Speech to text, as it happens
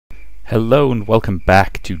Hello and welcome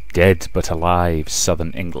back to Dead But Alive,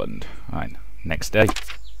 Southern England. Right, next day.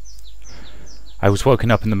 I was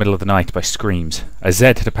woken up in the middle of the night by screams. A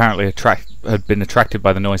Zed had apparently been attracted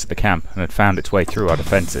by the noise at the camp and had found its way through our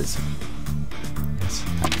defences. Yes,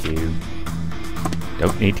 thank you.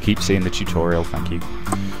 Don't need to keep seeing the tutorial, thank you.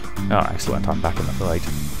 Oh, excellent, I'm back in the fight.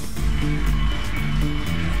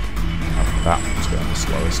 Oh, that one's going the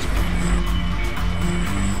slowest.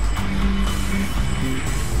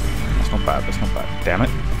 Not bad, that's not bad. Damn it.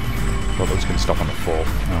 Thought that was going to stop on the fall.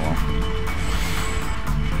 Oh well.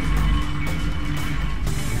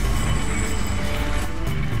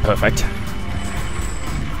 Perfect.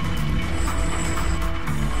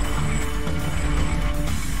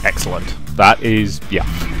 Excellent. That is, yeah.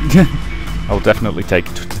 I'll definitely take,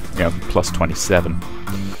 plus 27.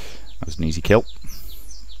 That was an easy kill.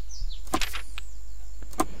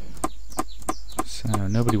 So,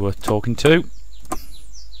 nobody worth talking to.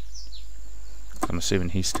 I'm assuming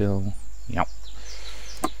he's still... Yep.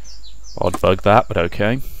 Odd bug that, but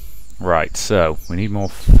okay. Right, so, we need more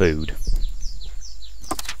food.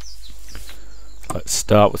 Let's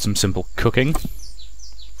start with some simple cooking.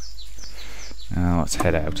 Now let's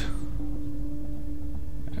head out.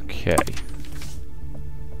 Okay.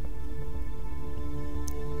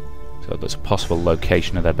 So there's a possible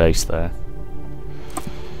location of their base there.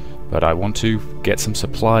 But I want to get some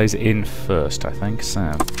supplies in first, I think,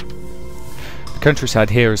 so... The countryside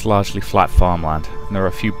here is largely flat farmland, and there are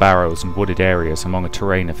a few barrows and wooded areas among a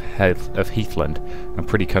terrain of heathland and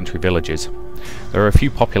pretty country villages. There are a few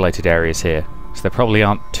populated areas here, so there probably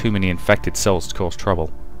aren't too many infected souls to cause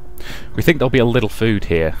trouble. We think there'll be a little food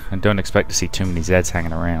here, and don't expect to see too many Zeds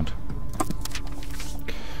hanging around.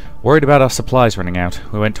 Worried about our supplies running out,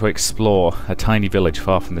 we went to explore a tiny village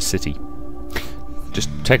far from the city. Just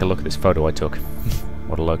take a look at this photo I took.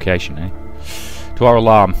 What a location, eh? To our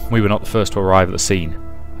alarm, we were not the first to arrive at the scene,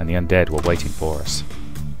 and the undead were waiting for us.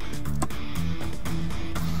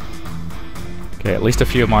 Okay, at least a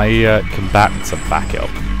few of my combatants are back up.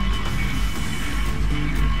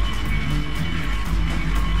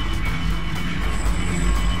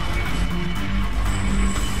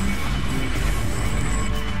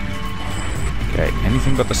 Okay,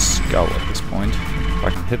 anything but the skull at this point. If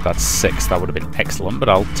I can hit that 6, that would have been excellent, but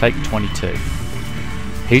I'll take 22.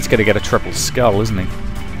 He's going to get a triple skull, isn't he?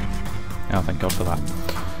 Oh, thank God for that.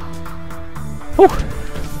 Whew.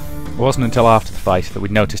 It wasn't until after the fight that we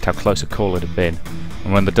noticed how close a call it had been,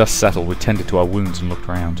 and when the dust settled we tended to our wounds and looked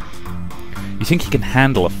around. You think he can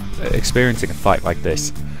handle experiencing a fight like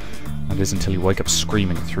this? That is until you wake up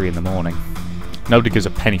screaming at 3 in the morning. Nobody gives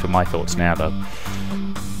a penny for my thoughts now, though.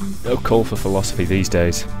 No call for philosophy these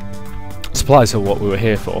days. Supplies are what we were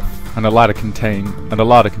here for, and a larder contained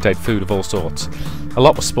food of all sorts. A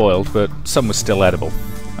lot was spoiled, but some was still edible,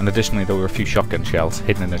 and additionally there were a few shotgun shells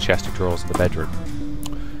hidden in a chest of drawers in the bedroom.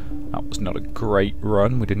 That was not a great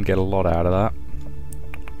run, we didn't get a lot out of that.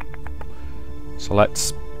 So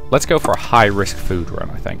let's go for a high-risk food run,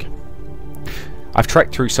 I think. I've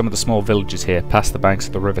trekked through some of the small villages here, past the banks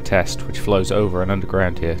of the River Test, which flows over and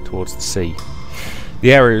underground here towards the sea.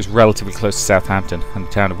 The area is relatively close to Southampton and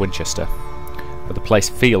the town of Winchester, but the place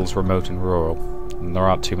feels remote and rural, and there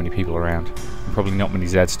aren't too many people around, and probably not many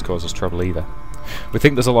Zeds to cause us trouble either. We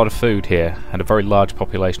think there's a lot of food here, and a very large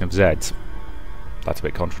population of Zeds. That's a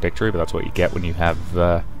bit contradictory, but that's what you get when you have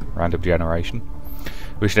random generation.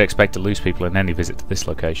 We should expect to lose people in any visit to this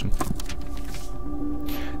location.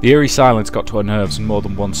 The eerie silence got to our nerves, and more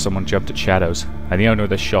than once someone jumped at shadows, and the owner of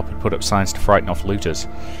this shop had put up signs to frighten off looters.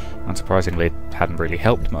 Unsurprisingly, it hadn't really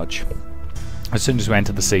helped much. As soon as we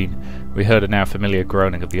entered the scene, we heard a now familiar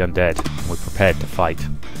groaning of the undead, and we prepared to fight.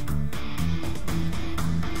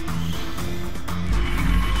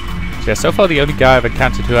 So yeah, so far the only guy I've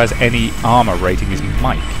encountered who has any armor rating is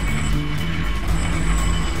Mike.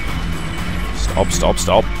 Stop, stop,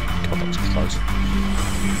 stop. God, that was close.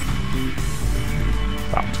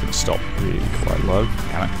 That one's going to stop really quite low.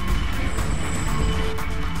 Damn it.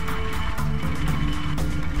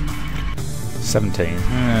 17.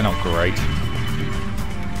 Not great.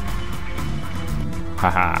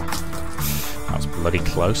 Haha. That was bloody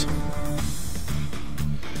close.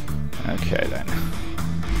 Okay then.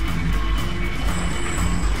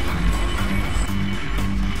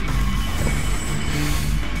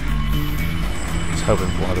 I was hoping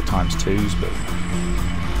for one of the ×2s, but...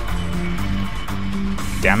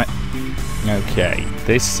 Damn it. Okay,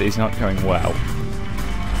 this is not going well.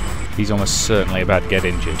 He's almost certainly about to get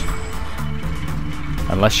injured.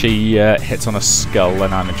 Unless she hits on a skull,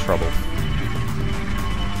 then I'm in trouble.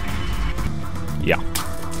 Yeah.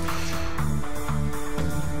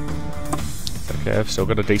 Okay, I've still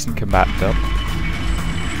got a decent combatant up.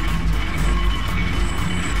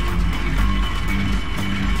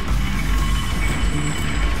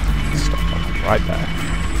 Stop right there.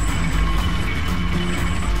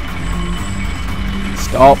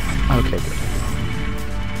 Stop! Okay, good.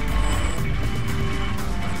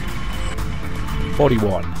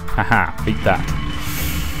 41. Haha, beat that.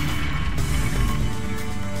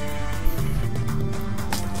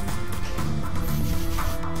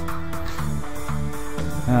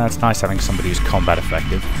 It's nice having somebody who's combat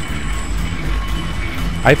effective.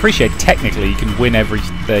 I appreciate technically you can win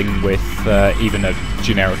everything with even a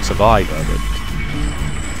generic survivor, but...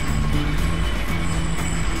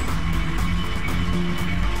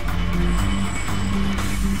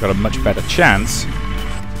 you've got a much better chance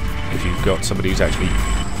if you've got somebody who's actually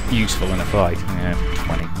useful in a fight. Yeah,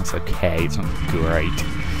 20, that's okay, it's not great.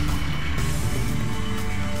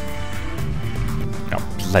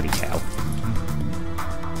 Oh, bloody hell.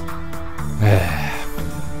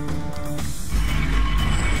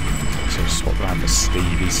 So swap around for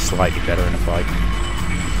Steve, he's slightly better in a fight.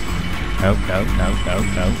 No, no, no, no,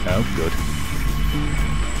 no, no, good.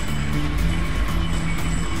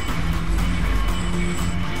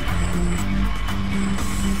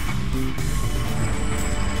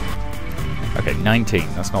 Okay, 19,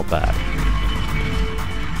 that's not bad.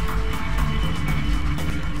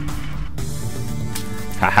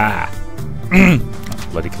 Haha! That's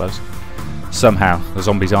bloody close. Somehow, the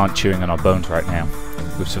zombies aren't chewing on our bones right now.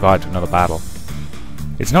 We've survived another battle.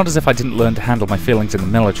 It's not as if I didn't learn to handle my feelings in the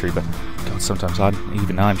military, but God, sometimes I'm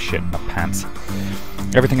shitting my pants.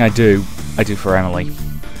 Everything I do for Emily.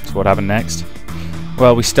 So what happened next?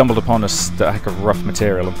 Well, we stumbled upon a stack of rough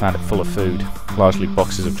material and found it full of food, largely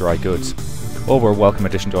boxes of dry goods. All were a welcome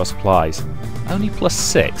addition to our supplies. Only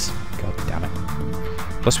 +6? God damn it.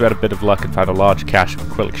 Plus we had a bit of luck and found a large cache of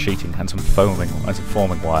acrylic sheeting and some forming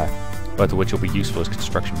wire, both of which will be useful as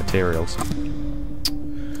construction materials.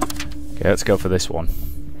 Okay, let's go for this one.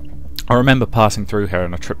 I remember passing through here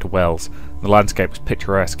on a trip to Wells. The landscape was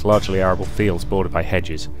picturesque, largely arable fields bordered by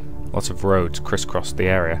hedges. Lots of roads crisscrossed the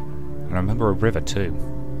area, and I remember a river too.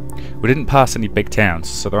 We didn't pass any big towns,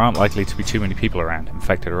 so there aren't likely to be too many people around,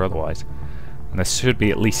 infected or otherwise. And there should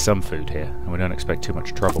be at least some food here, and we don't expect too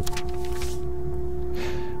much trouble.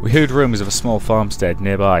 We heard rumours of a small farmstead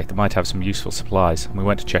nearby that might have some useful supplies, and we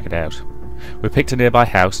went to check it out. We picked a nearby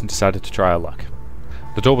house and decided to try our luck.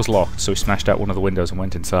 The door was locked, so we smashed out one of the windows and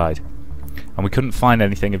went inside. And we couldn't find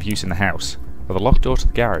anything of use in the house, but the locked door to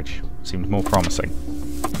the garage seemed more promising.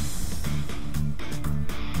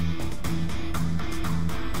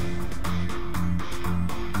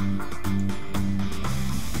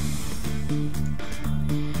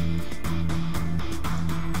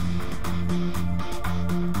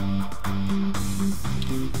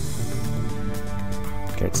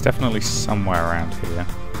 Okay, it's definitely somewhere around here.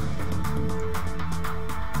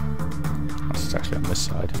 It's actually on this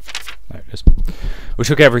side. There it is. We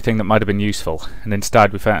took everything that might have been useful, and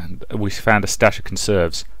instead we found a stash of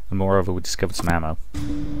conserves, and moreover we discovered some ammo.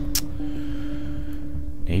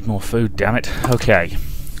 Need more food, damn it. Okay,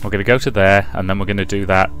 we're going to go to there, and then we're going to do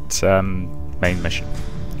that main mission.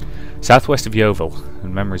 Southwest of Yeovil,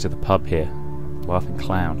 and memories of the pub here. Laughing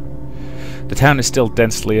Clown. The town is still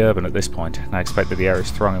densely urban at this point, and I expect that the area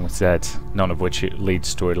is thronging with Zeds, none of which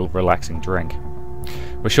leads to a relaxing drink.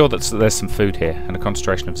 We're sure that there's some food here, and a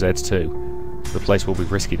concentration of Zeds too. The place will be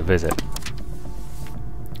risky to visit.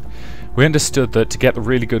 We understood that to get the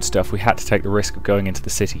really good stuff we had to take the risk of going into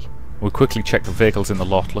the city. We quickly checked the vehicles in the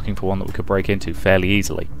lot looking for one that we could break into fairly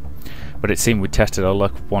easily. But it seemed we'd tested our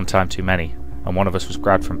luck one time too many, and one of us was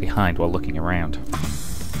grabbed from behind while looking around.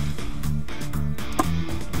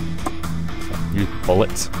 Use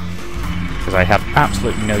bullets, because I have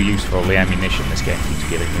absolutely no use for all the ammunition this game keeps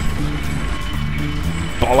giving me.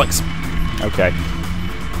 Bollocks! Okay.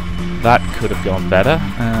 That could have gone better.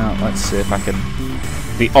 Let's see if I can...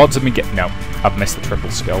 The odds of me getting... No, I've missed the triple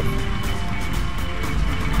skull.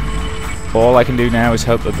 All I can do now is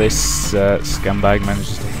hope that this scumbag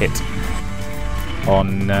manages to hit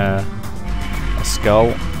on a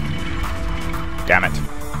skull. Damn it.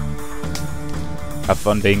 Have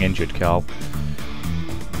fun being injured, Carl.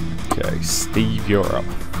 Okay, Steve, you're up.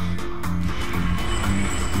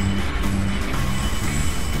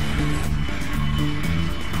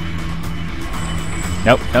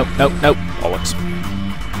 Nope, nope, nope, nope. Bollocks.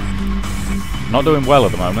 Not doing well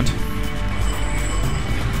at the moment.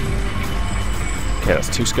 Okay, that's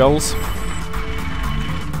 2 skulls.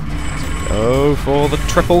 Go for the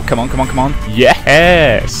triple. Come on, come on, come on.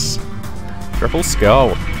 Yes! Triple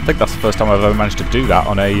skull. I think that's the first time I've ever managed to do that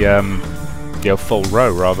on a full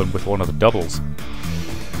row rather than with one of the doubles.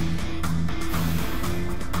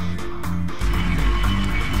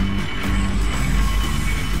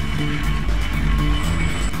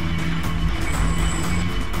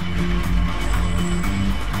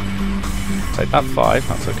 take that 5,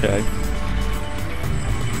 that's okay.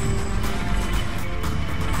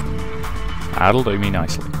 That'll do me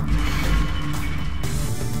nicely.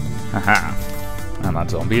 Haha. And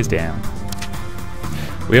that zombie is down.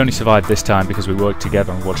 We only survived this time because we worked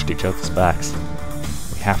together and watched each other's backs.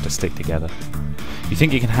 We have to stick together. You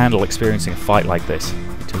think you can handle experiencing a fight like this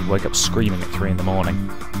until you wake up screaming at 3 in the morning.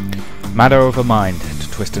 Matter over mind,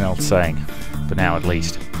 to twist an old saying. For now at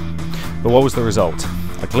least. But what was the result?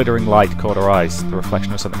 A glittering light caught our eyes, the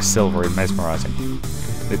reflection of something silvery and mesmerising.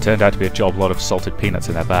 It turned out to be a job lot of salted peanuts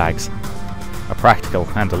in their bags. A practical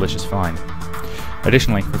and delicious find.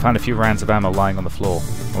 Additionally, we found a few rounds of ammo lying on the floor,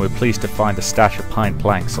 and we were pleased to find a stash of pine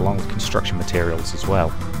planks along with construction materials as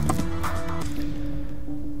well.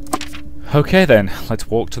 Okay then, let's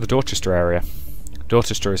walk to the Dorchester area.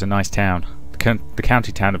 Dorchester is a nice town, the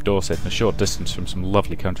county town of Dorset, a short distance from some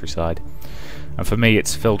lovely countryside. And for me,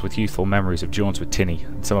 it's filled with youthful memories of jaunts with Tinny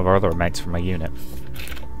and some of our other mates from my unit.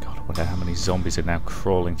 God, I wonder how many zombies are now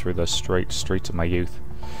crawling through those straight streets of my youth.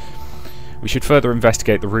 We should further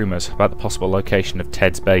investigate the rumours about the possible location of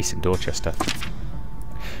Ted's base in Dorchester.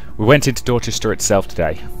 We went into Dorchester itself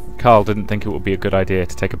today. Carl didn't think it would be a good idea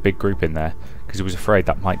to take a big group in there, because he was afraid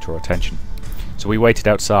that might draw attention. So we waited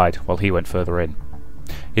outside while he went further in.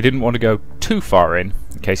 He didn't want to go too far in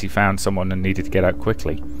case he found someone and needed to get out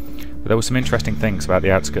quickly. But there were some interesting things about the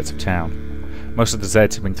outskirts of town. Most of the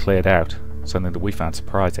Zeds had been cleared out, something that we found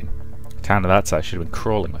surprising. A town of that size should have been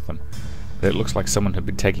crawling with them. But it looks like someone had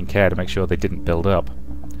been taking care to make sure they didn't build up.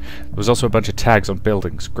 There was also a bunch of tags on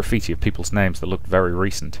buildings, graffiti of people's names that looked very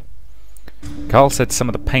recent. Carl said some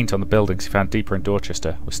of the paint on the buildings he found deeper in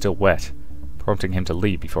Dorchester was still wet, prompting him to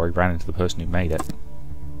leave before he ran into the person who made it.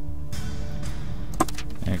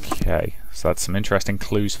 Okay, so that's some interesting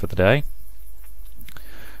clues for the day.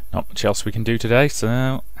 Not much else we can do today,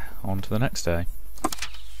 so on to the next day.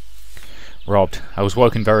 Robbed. I was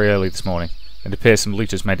woken very early this morning. It appears some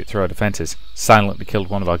looters made it through our defences, silently killed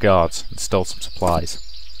one of our guards, and stole some supplies.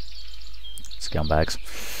 Scumbags.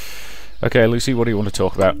 Okay, Lucy, what do you want to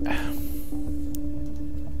talk about?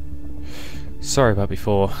 Sorry about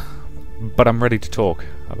before, but I'm ready to talk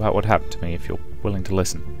about what happened to me if you're willing to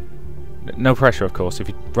listen. No pressure, of course. If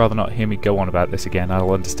you'd rather not hear me go on about this again,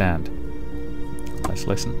 I'll understand. Let's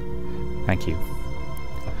listen. Thank you.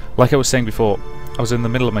 Like I was saying before, I was in the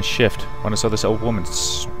middle of my shift when I saw this old woman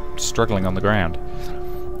struggling on the ground.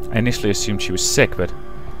 I initially assumed she was sick, but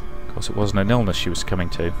of course it wasn't an illness she was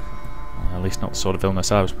succumbing to. Well, at least not the sort of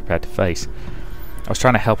illness I was prepared to face. I was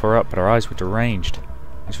trying to help her up, but her eyes were deranged.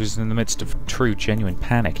 And she was in the midst of true, genuine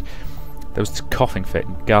panic. There was this coughing fit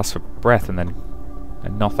and gasp for breath, and then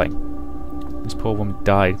nothing. This poor woman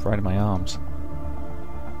died right in my arms.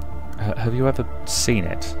 Have you ever seen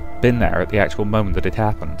it? Been there at the actual moment that it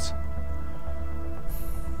happens?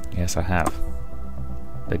 Yes, I have.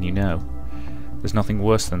 Then you know. There's nothing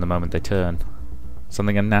worse than the moment they turn.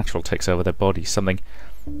 Something unnatural takes over their body. Something,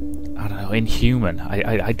 I don't know, inhuman.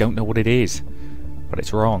 I don't know what it is. But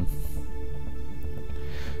it's wrong.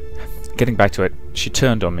 Getting back to it, she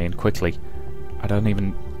turned on me and quickly. I don't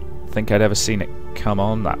even think I'd ever seen it come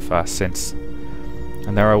on that fast since.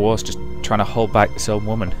 And there I was, just trying to hold back this old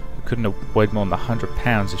woman who couldn't have weighed more than 100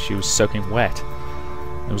 pounds if she was soaking wet.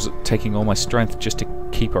 It was taking all my strength just to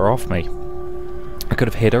keep her off me. I could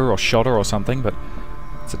have hit her or shot her or something, but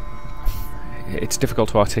it's difficult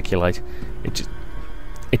to articulate.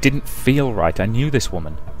 It didn't feel right. I knew this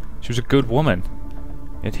woman. She was a good woman.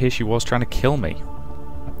 Yet here she was trying to kill me.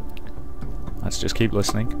 Let's just keep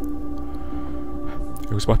listening.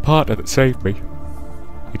 It was my partner that saved me.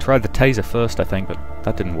 He tried the taser first, I think, but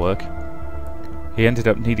that didn't work. He ended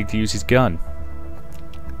up needing to use his gun.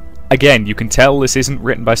 Again, you can tell this isn't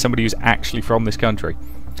written by somebody who's actually from this country.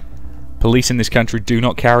 Police in this country do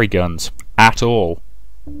not carry guns. At all.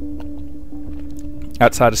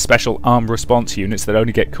 Outside of special armed response units that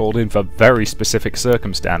only get called in for very specific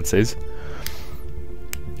circumstances.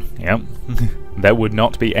 Yep. There would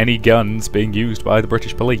not be any guns being used by the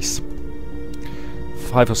British police.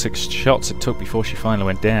 5 or 6 shots it took before she finally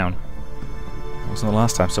went down. It wasn't the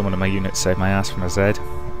last time someone in my unit saved my ass from a Zed.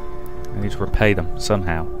 I need to repay them,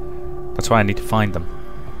 somehow. That's why I need to find them.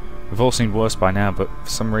 We've all seen worse by now, but for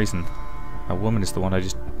some reason, that woman is the one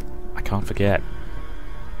I can't forget.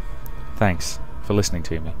 Thanks for listening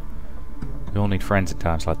to me. We all need friends at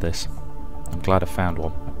times like this. I'm glad I found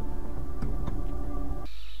one.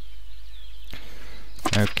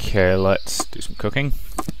 Okay, let's do some cooking.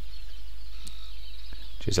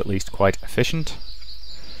 Which is at least quite efficient.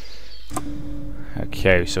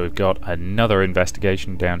 Okay, so we've got another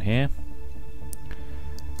investigation down here.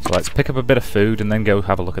 So let's pick up a bit of food and then go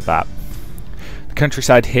have a look at that. The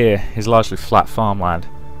countryside here is largely flat farmland,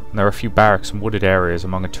 and there are a few barracks and wooded areas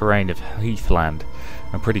among a terrain of heathland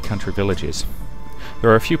and pretty country villages.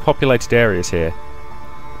 There are a few populated areas here,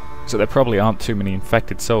 so there probably aren't too many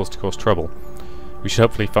infected souls to cause trouble. We should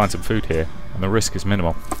hopefully find some food here, and the risk is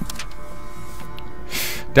minimal.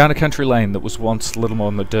 Down a country lane that was once little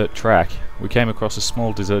more than a dirt track, we came across a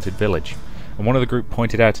small deserted village, and one of the group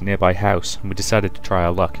pointed out a nearby house, and we decided to try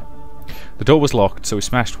our luck. The door was locked, so we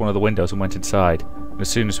smashed one of the windows and went inside, and as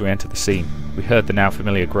soon as we entered the scene, we heard the now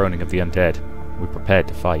familiar groaning of the undead. We prepared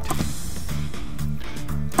to fight.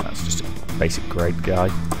 That's just a basic grade guy.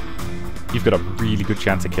 You've got a really good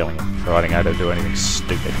chance of killing him, providing I don't do anything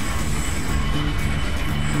stupid.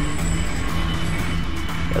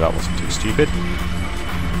 Yeah, that wasn't too stupid.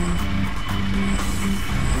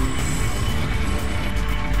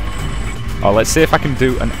 Oh, let's see if I can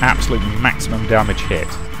do an absolute maximum damage hit.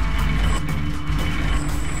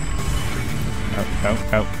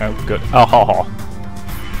 Oh, good. Oh,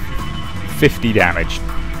 50 damage.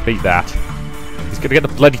 Beat that. He's gonna get the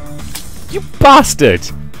bloody... You bastard!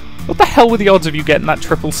 What the hell were the odds of you getting that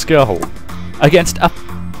triple skull? Against a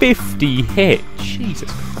 50 hit?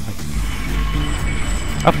 Jesus Christ.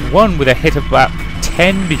 I've won with a hit of about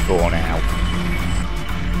 10 before now.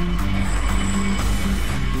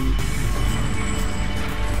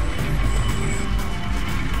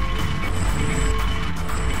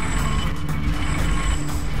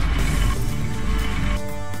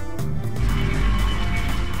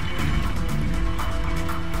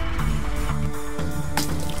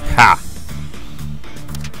 Ha!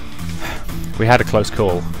 We had a close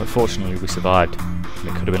call, but fortunately we survived, and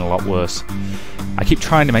it could have been a lot worse. I keep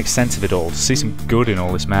trying to make sense of it all, to see some good in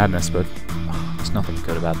all this madness, but there's nothing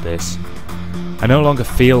good about this. I no longer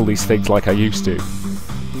feel these things like I used to.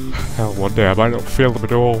 Hell, one day I might not feel them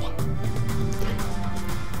at all.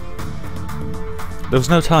 There was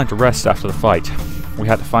no time to rest after the fight. We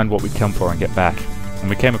had to find what we'd come for and get back, and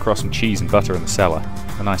we came across some cheese and butter in the cellar.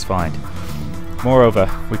 A nice find. Moreover,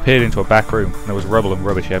 we peered into a back room, and there was rubble and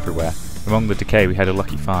rubbish everywhere. Among the decay we had a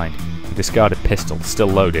lucky find, a discarded pistol, still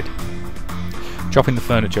loaded. Chopping the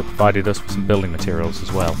furniture provided us with some building materials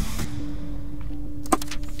as well.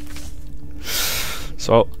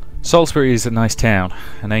 So, Salisbury is a nice town,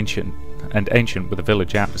 ancient with a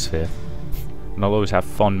village atmosphere, and I'll always have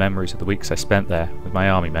fond memories of the weeks I spent there with my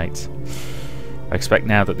army mates. I expect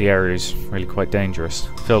now that the area is really quite dangerous,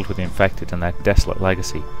 filled with the infected and their desolate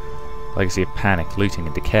legacy of panic, looting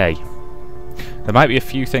and decay. There might be a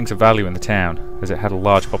few things of value in the town, as it had a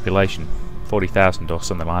large population, 40,000 or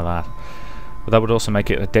something like that, but that would also make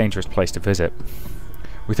it a dangerous place to visit.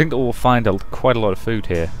 We think that we'll find quite a lot of food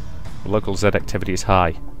here. The local Z activity is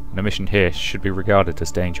high, and a mission here should be regarded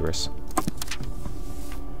as dangerous.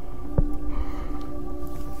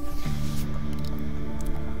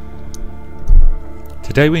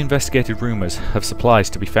 Today we investigated rumours of supplies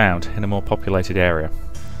to be found in a more populated area,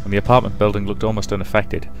 and the apartment building looked almost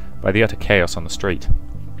unaffected by the utter chaos on the street.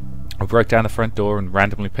 We broke down the front door and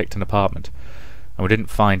randomly picked an apartment, and we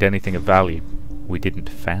didn't find anything of value. We didn't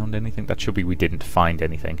find anything? That should be we didn't find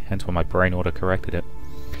anything, hence why my brain autocorrected it.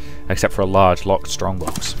 Except for a large locked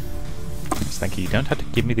strongbox. Thank you. You don't have to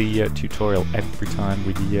give me the tutorial every time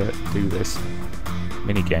we do this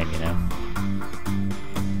minigame, you know.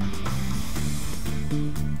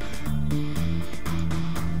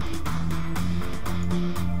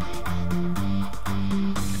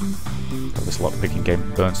 This lockpicking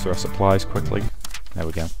game burns through our supplies quickly. There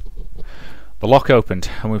we go. The lock opened,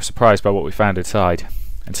 and we were surprised by what we found inside.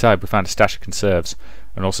 Inside we found a stash of conserves,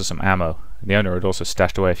 and also some ammo. And the owner had also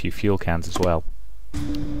stashed away a few fuel cans as well.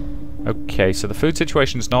 Okay, so the food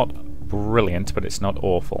situation is not brilliant, but it's not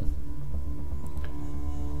awful.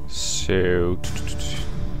 So...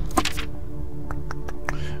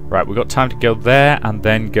 Right, we've got time to go there, and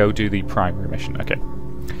then go do the primary mission. Okay.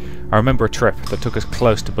 I remember a trip that took us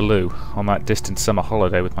close to Baloo on that distant summer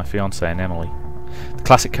holiday with my fiancée and Emily. The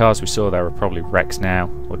classic cars we saw there are probably wrecks now,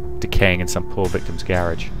 or decaying in some poor victim's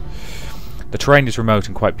garage. The terrain is remote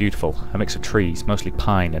and quite beautiful, a mix of trees, mostly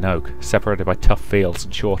pine and oak, separated by tough fields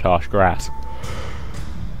and short harsh grass.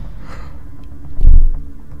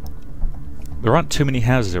 There aren't too many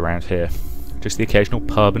houses around here, just the occasional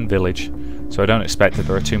pub and village, so I don't expect that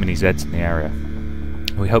there are too many Zeds in the area.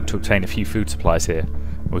 We hope to obtain a few food supplies here,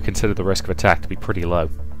 and we consider the risk of attack to be pretty low.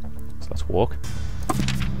 So let's walk.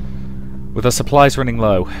 With our supplies running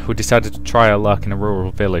low, we decided to try our luck in a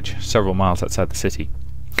rural village several miles outside the city.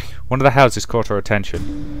 One of the houses caught our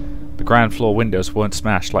attention. The ground floor windows weren't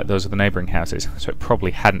smashed like those of the neighbouring houses, so it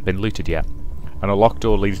probably hadn't been looted yet, and a locked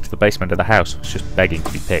door leading to the basement of the house was just begging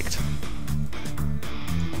to be picked.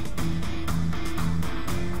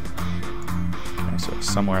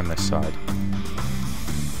 somewhere on this side.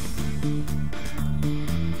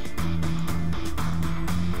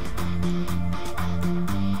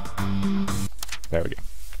 There we go.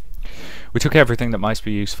 We took everything that might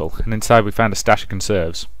be useful, and inside we found a stash of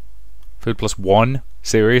conserves. Food plus 1?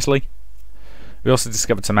 Seriously? We also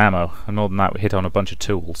discovered some ammo, and more than that we hit on a bunch of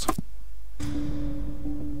tools.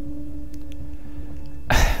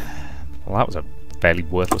 Well, that was a fairly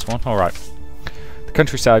worthless one. Alright. The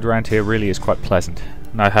countryside around here really is quite pleasant,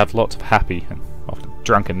 and I have lots of happy and often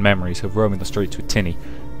drunken memories of roaming the streets with Tinny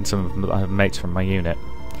and some of my mates from my unit.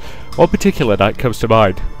 One particular night comes to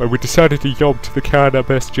mind when we decided to yob to the Carnaby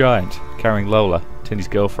Best Giant, carrying Lola, Tinny's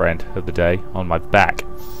girlfriend of the day, on my back.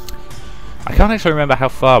 I can't actually remember how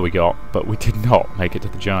far we got, but we did not make it to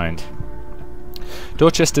the Giant.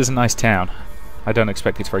 Dorchester's a nice town. I don't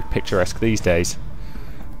expect it's very picturesque these days.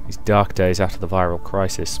 These dark days after the viral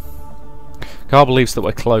crisis. Carl believes that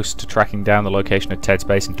we're close to tracking down the location of Ted's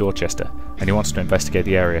base in Dorchester, and he wants to investigate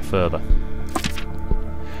the area further.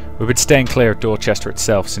 We've been staying clear of Dorchester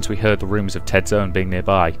itself since we heard the rumours of Ted's own being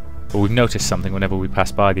nearby, but we've noticed something whenever we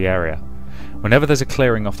pass by the area. Whenever there's a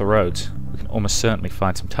clearing off the roads, we can almost certainly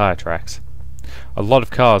find some tyre tracks. A lot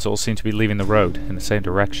of cars all seem to be leaving the road in the same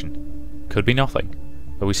direction. Could be nothing,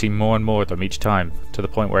 but we see more and more of them each time, to the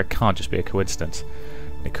point where it can't just be a coincidence.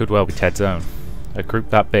 It could well be Ted's own. A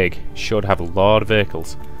group that big is sure to have a lot of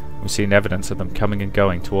vehicles. We've seen evidence of them coming and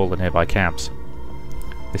going to all the nearby camps.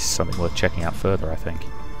 This is something worth checking out further, I think.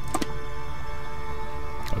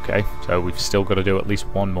 Okay, so we've still got to do at least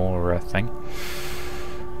one more thing.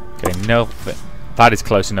 Okay, no, that is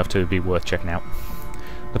close enough to be worth checking out.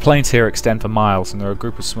 The plains here extend for miles, and there are a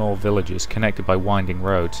group of small villages connected by winding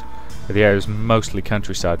roads, but the area is mostly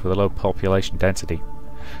countryside with a low population density.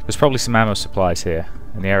 There's probably some ammo supplies here,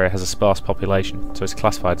 and the area has a sparse population, so it's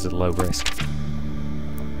classified as a low risk.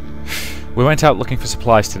 We went out looking for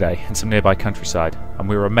supplies today in some nearby countryside, and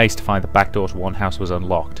we were amazed to find the back door to one house was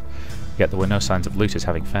unlocked, yet there were no signs of looters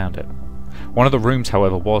having found it. One of the rooms,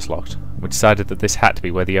 however, was locked, and we decided that this had to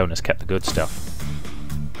be where the owners kept the good stuff.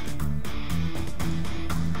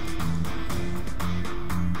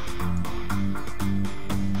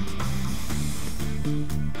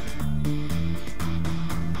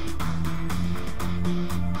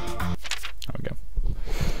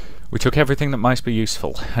 We took everything that might be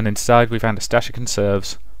useful, and inside we found a stash of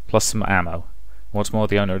conserves, plus some ammo. What's more,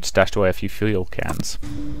 the owner had stashed away a few fuel cans.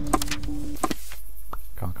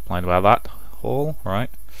 Can't complain about that. All right.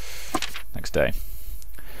 Next day.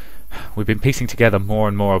 We've been piecing together more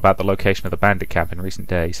and more about the location of the bandit camp in recent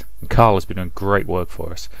days, and Carl has been doing great work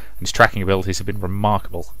for us, and his tracking abilities have been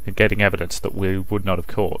remarkable in getting evidence that we would not have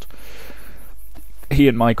caught. He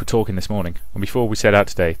and Mike were talking this morning, and before we set out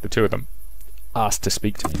today, the two of them asked to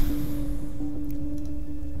speak to me.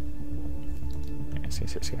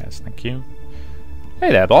 Yes, thank you.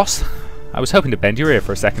 Hey there, boss. I was hoping to bend your ear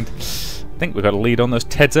for a second. I think we've got a lead on those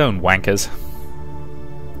Ted's own wankers.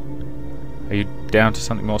 Are you down to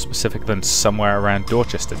something more specific than somewhere around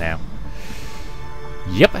Dorchester now?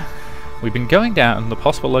 Yep. We've been going down the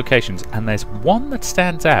possible locations, and there's one that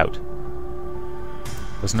stands out.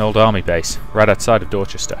 There's an old army base, right outside of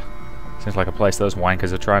Dorchester. Seems like a place those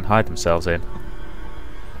wankers are trying to hide themselves in.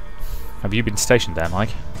 Have you been stationed there,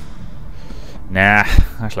 Mike? Nah,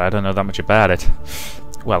 actually I don't know that much about it.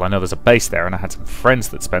 Well, I know there's a base there, and I had some friends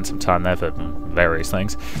that spent some time there for various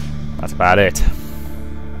things. That's about it.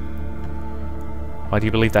 Why do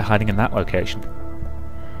you believe they're hiding in that location?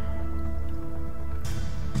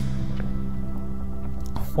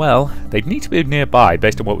 Well, they'd need to be nearby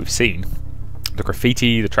based on what we've seen. The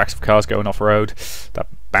graffiti, the tracks of cars going off-road, that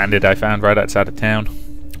bandit I found right outside of town.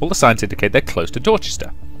 All the signs indicate they're close to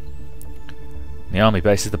Dorchester. The army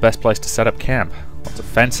base is the best place to set up camp. Lots of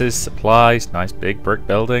fences, supplies, nice big brick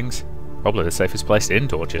buildings. Probably the safest place in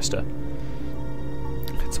Dorchester.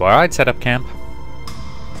 It's where I'd set up camp.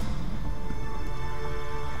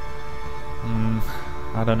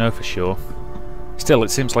 I don't know for sure. Still,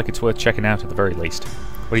 it seems like it's worth checking out at the very least.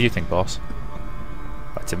 What do you think, boss?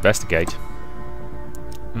 Let's investigate.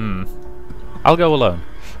 I'll go alone.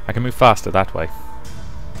 I can move faster that way.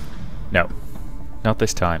 No, not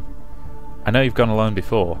this time. I know you've gone alone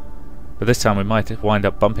before, but this time we might wind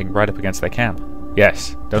up bumping right up against their camp.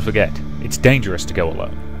 Yes, don't forget, it's dangerous to go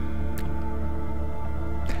alone.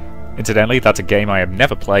 Incidentally, that's a game I have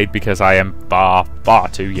never played because I am far, far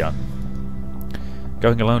too young.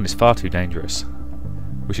 Going alone is far too dangerous.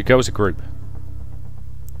 We should go as a group.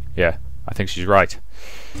 Yeah, I think she's right.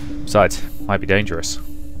 Besides, might be dangerous.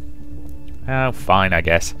 Oh, fine, I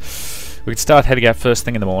guess. We could start heading out first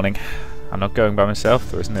thing in the morning. I'm not going by myself,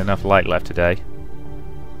 there isn't enough light left today.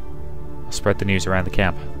 I'll spread the news around the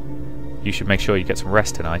camp. You should make sure you get some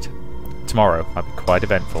rest tonight. Tomorrow might be quite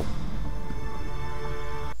eventful.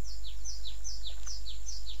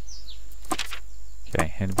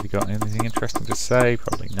 Okay, anybody got anything interesting to say?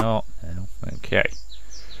 Probably not. No. Okay.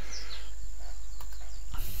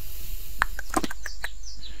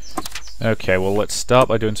 Okay, well let's start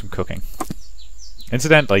by doing some cooking.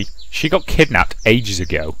 Incidentally, she got kidnapped ages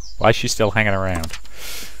ago. Why is she still hanging around?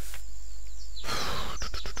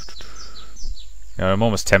 You know, I'm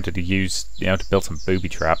almost tempted to use, to build some booby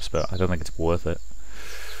traps, but I don't think it's worth it.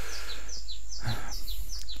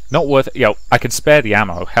 Not worth it. I can spare the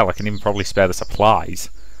ammo. Hell, I can even probably spare the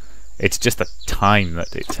supplies. It's just the time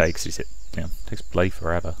that it takes. It takes bloody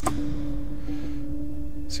forever.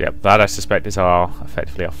 So yeah, that I suspect is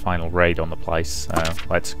effectively our final raid on the place.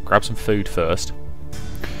 Let's grab some food first.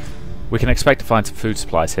 We can expect to find some food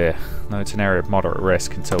supplies here, though it's an area of moderate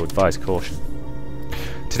risk, and so advise caution.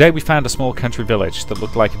 Today we found a small country village that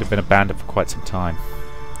looked like it had been abandoned for quite some time.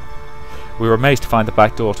 We were amazed to find the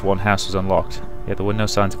back door to one house was unlocked, yet there were no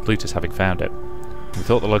signs of Plutus having found it. We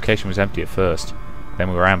thought the location was empty at first, then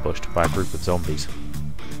we were ambushed by a group of zombies.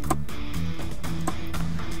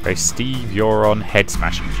 Okay, Steve, you're on head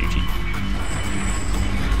smashing duty.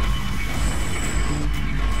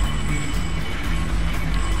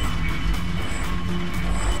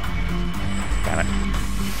 Damn it.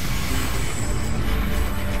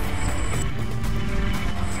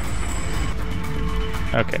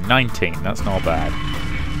 Okay, 19, that's not bad.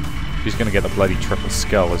 She's gonna get the bloody triple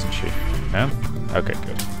skull, isn't she? No? Okay,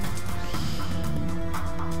 good.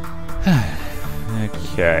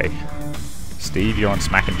 Okay. Steve, you're on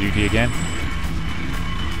smacking duty again.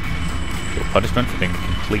 Your punishment for being a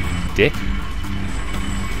complete dick.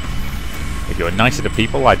 If you were nicer to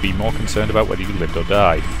people, I'd be more concerned about whether you lived or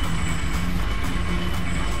died.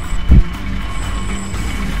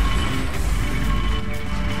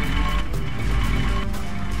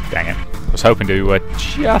 Dang it. I was hoping to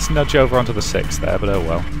just nudge over onto the 6 there, but oh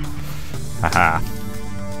well. Haha.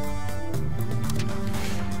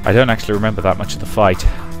 I don't actually remember that much of the fight.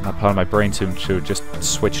 That part of my brain seemed to have just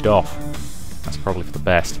switched off. That's probably for the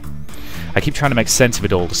best. I keep trying to make sense of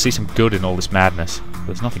it all, to see some good in all this madness. But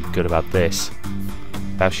there's nothing good about this.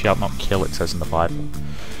 Thou shalt not kill, it says in the Bible.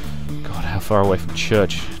 God, how far away from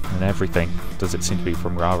church and everything does it seem to be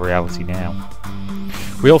from our reality now?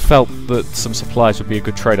 We all felt that some supplies would be a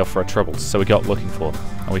good trade-off for our troubles, so we got looking for them,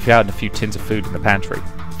 and we found a few tins of food in the pantry.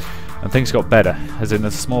 And things got better, as in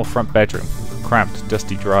a small front bedroom, cramped,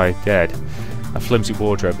 dusty, dry, dead, a flimsy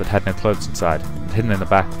wardrobe that had no clothes inside, and hidden in the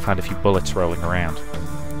back we found a few bullets rolling around.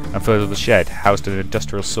 And further the shed housed an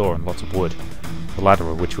industrial saw and lots of wood, the latter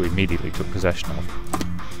of which we immediately took possession of.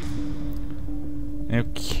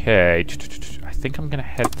 Okay, I think I'm going to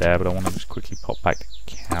head there, but I want to just quickly pop back to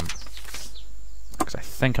camp. Because I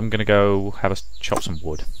think I'm going to go have us chop some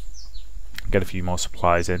wood. Get a few more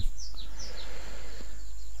supplies in.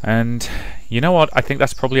 And you know what? I think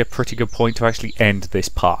that's probably a pretty good point to actually end this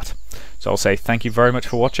part. So I'll say thank you very much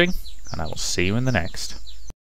for watching, and I will see you in the next.